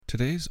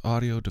Today's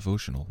audio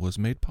devotional was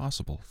made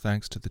possible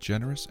thanks to the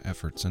generous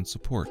efforts and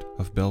support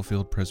of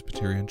Bellefield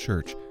Presbyterian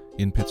Church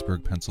in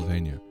Pittsburgh,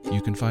 Pennsylvania.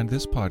 You can find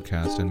this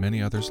podcast and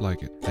many others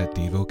like it at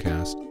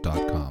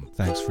Devocast.com.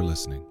 Thanks for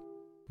listening.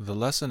 The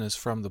lesson is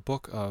from the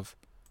book of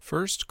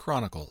 1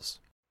 Chronicles.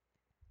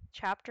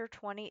 Chapter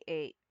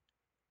 28.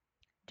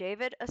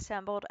 David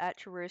assembled at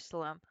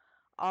Jerusalem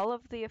all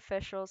of the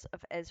officials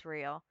of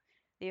Israel,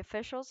 the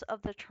officials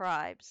of the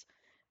tribes,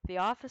 the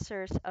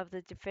officers of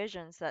the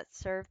divisions that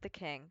served the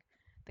king,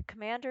 the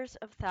commanders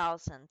of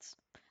thousands,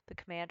 the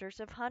commanders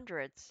of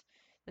hundreds,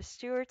 the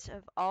stewards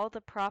of all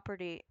the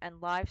property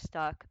and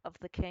livestock of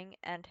the king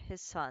and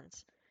his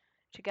sons,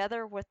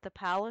 together with the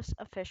palace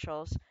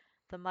officials,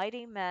 the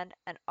mighty men,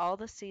 and all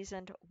the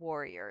seasoned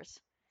warriors.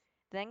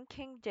 Then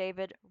King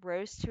David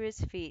rose to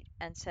his feet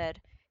and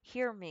said,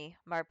 "Hear me,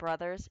 my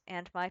brothers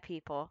and my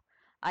people.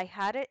 I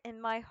had it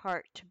in my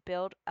heart to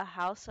build a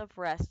house of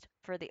rest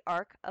for the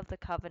ark of the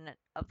covenant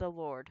of the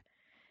Lord,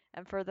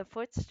 and for the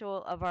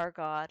footstool of our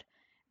God,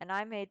 and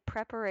I made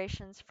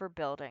preparations for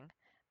building.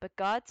 But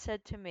God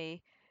said to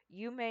me,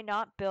 'You may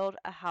not build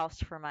a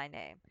house for my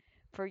name,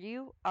 for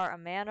you are a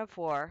man of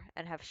war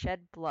and have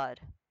shed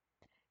blood.'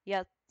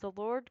 Yet the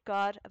Lord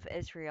God of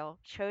Israel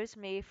chose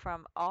me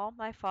from all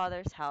my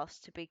father's house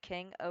to be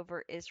king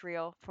over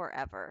Israel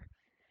forever.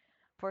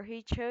 For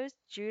he chose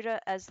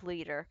Judah as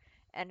leader,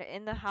 and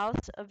in the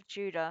house of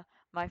Judah,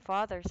 my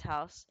father's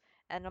house,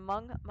 and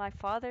among my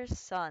father's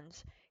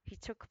sons, he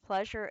took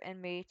pleasure in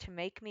me to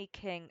make me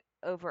king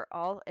over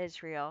all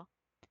Israel.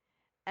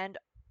 And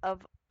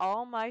of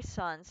all my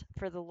sons,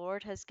 for the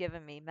Lord has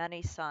given me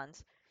many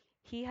sons,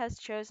 he has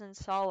chosen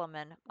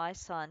Solomon, my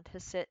son, to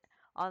sit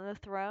on the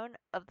throne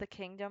of the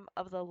kingdom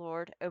of the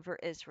Lord over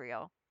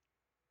Israel.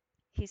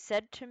 He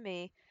said to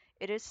me,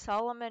 'It is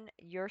Solomon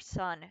your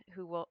son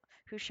who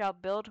shall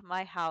build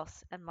my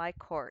house and my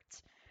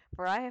courts,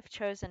 for I have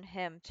chosen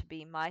him to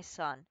be my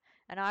son,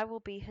 and I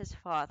will be his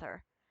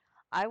father.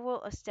 I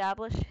will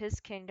establish his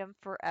kingdom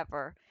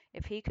forever,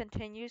 if he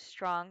continues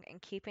strong in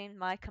keeping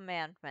my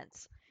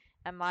commandments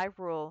and my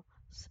rules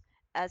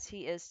as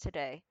he is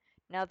today.'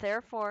 Now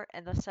therefore,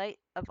 in the sight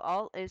of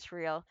all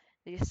Israel,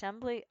 the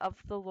assembly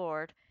of the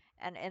Lord,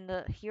 and in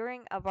the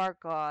hearing of our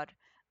God,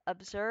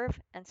 observe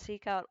and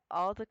seek out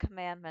all the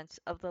commandments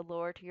of the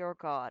Lord your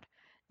God,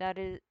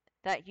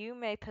 that you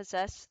may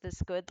possess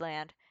this good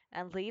land,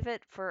 and leave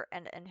it for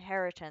an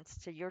inheritance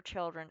to your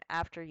children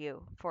after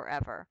you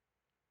forever.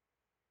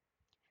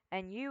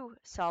 And you,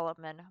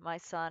 Solomon, my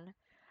son,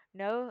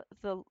 know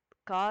the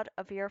God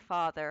of your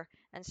father,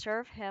 and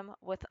serve him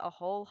with a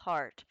whole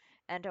heart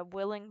and a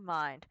willing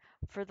mind,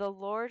 for the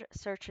Lord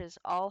searches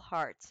all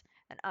hearts,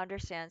 and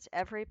understands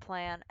every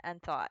plan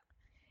and thought.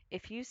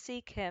 If you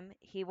seek him,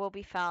 he will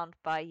be found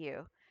by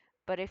you,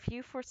 but if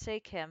you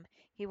forsake him,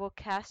 he will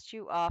cast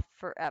you off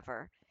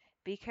forever.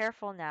 Be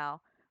careful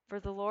now, for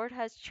the Lord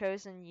has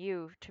chosen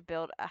you to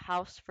build a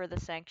house for the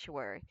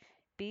sanctuary.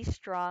 Be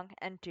strong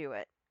and do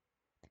it."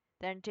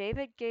 Then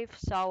David gave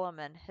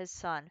Solomon his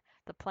son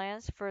the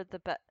plans for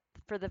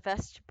the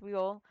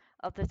vestibule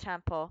of the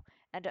temple,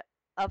 and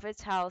of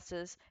its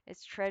houses,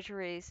 its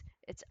treasuries,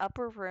 its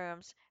upper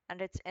rooms,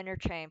 and its inner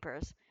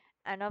chambers,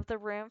 and of the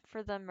room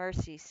for the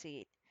mercy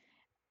seat,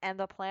 and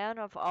the plan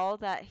of all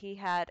that he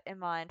had in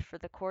mind for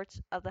the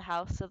courts of the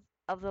house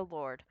of the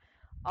Lord,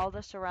 all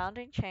the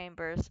surrounding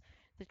chambers,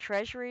 the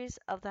treasuries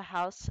of the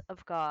house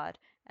of God,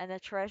 and the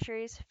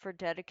treasuries for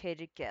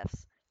dedicated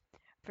gifts,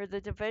 for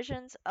the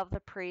divisions of the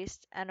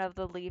priests and of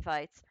the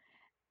Levites,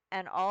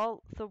 and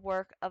all the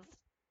work of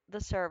the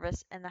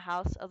service in the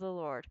house of the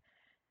Lord,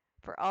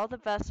 for all the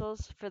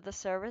vessels for the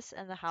service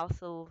in the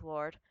house of the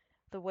Lord,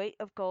 the weight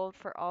of gold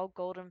for all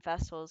golden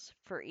vessels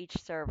for each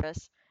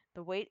service,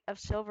 the weight of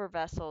silver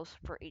vessels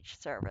for each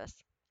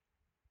service,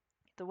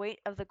 the weight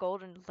of the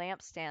golden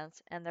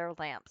lampstands and their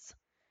lamps,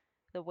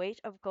 the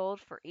weight of gold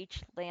for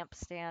each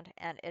lampstand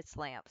and its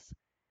lamps,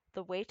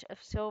 the weight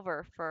of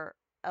silver for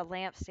a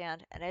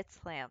lampstand and its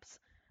lamps,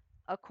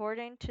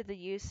 according to the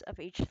use of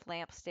each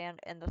lampstand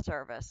in the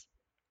service,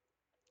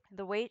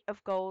 the weight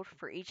of gold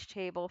for each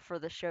table for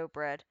the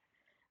showbread,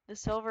 the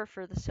silver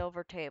for the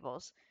silver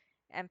tables,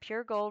 and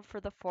pure gold for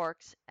the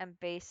forks and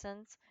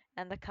basins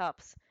and the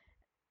cups,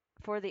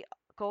 for the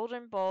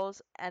golden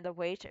bowls and the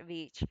weight of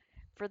each,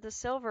 for the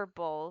silver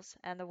bowls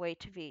and the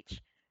weight of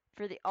each,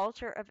 for the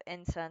altar of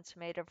incense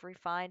made of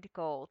refined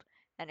gold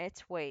and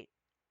its weight,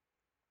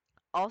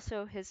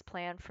 also his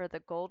plan for the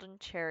golden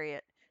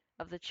chariot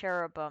of the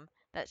cherubim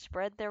that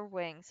spread their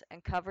wings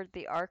and covered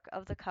the ark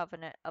of the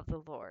covenant of the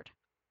Lord.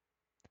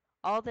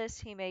 All this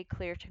he made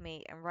clear to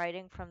me in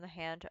writing from the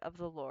hand of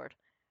the Lord,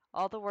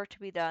 all the work to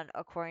be done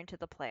according to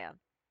the plan.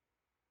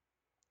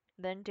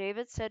 Then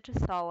David said to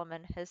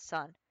Solomon his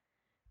son,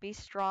 "Be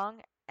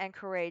strong and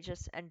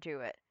courageous and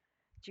do it.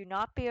 Do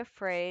not be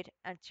afraid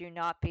and do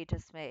not be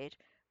dismayed,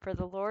 for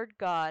the Lord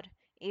God,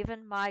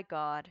 even my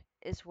God,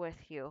 is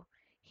with you.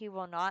 He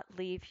will not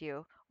leave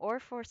you or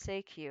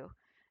forsake you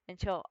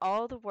until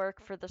all the work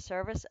for the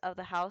service of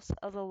the house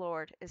of the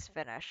Lord is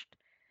finished.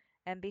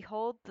 And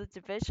behold, the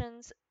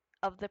divisions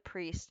of the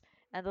priests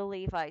and the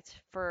Levites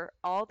for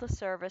all the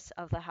service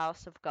of the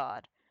house of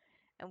God.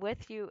 And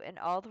with you in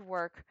all the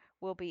work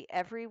will be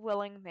every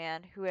willing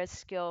man who has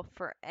skill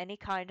for any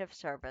kind of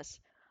service.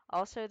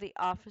 Also the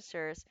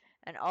officers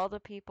and all the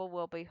people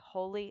will be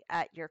wholly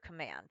at your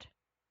command.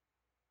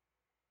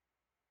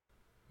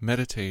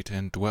 Meditate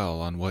and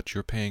dwell on what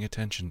you're paying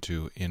attention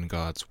to in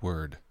God's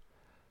Word.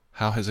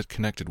 How has it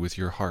connected with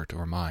your heart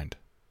or mind?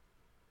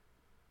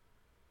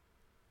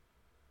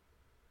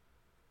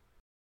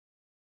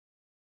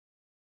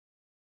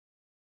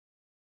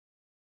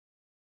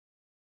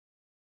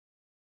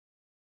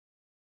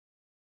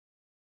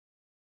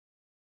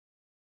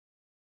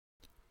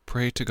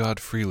 Pray to God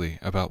freely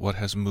about what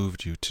has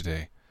moved you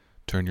today.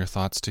 Turn your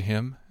thoughts to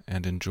Him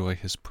and enjoy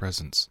His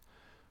presence.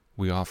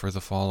 We offer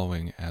the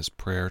following as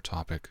prayer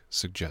topic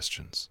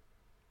suggestions.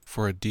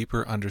 For a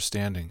deeper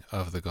understanding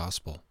of the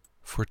Gospel.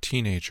 For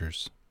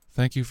teenagers.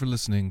 Thank you for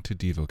listening to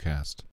Devocast.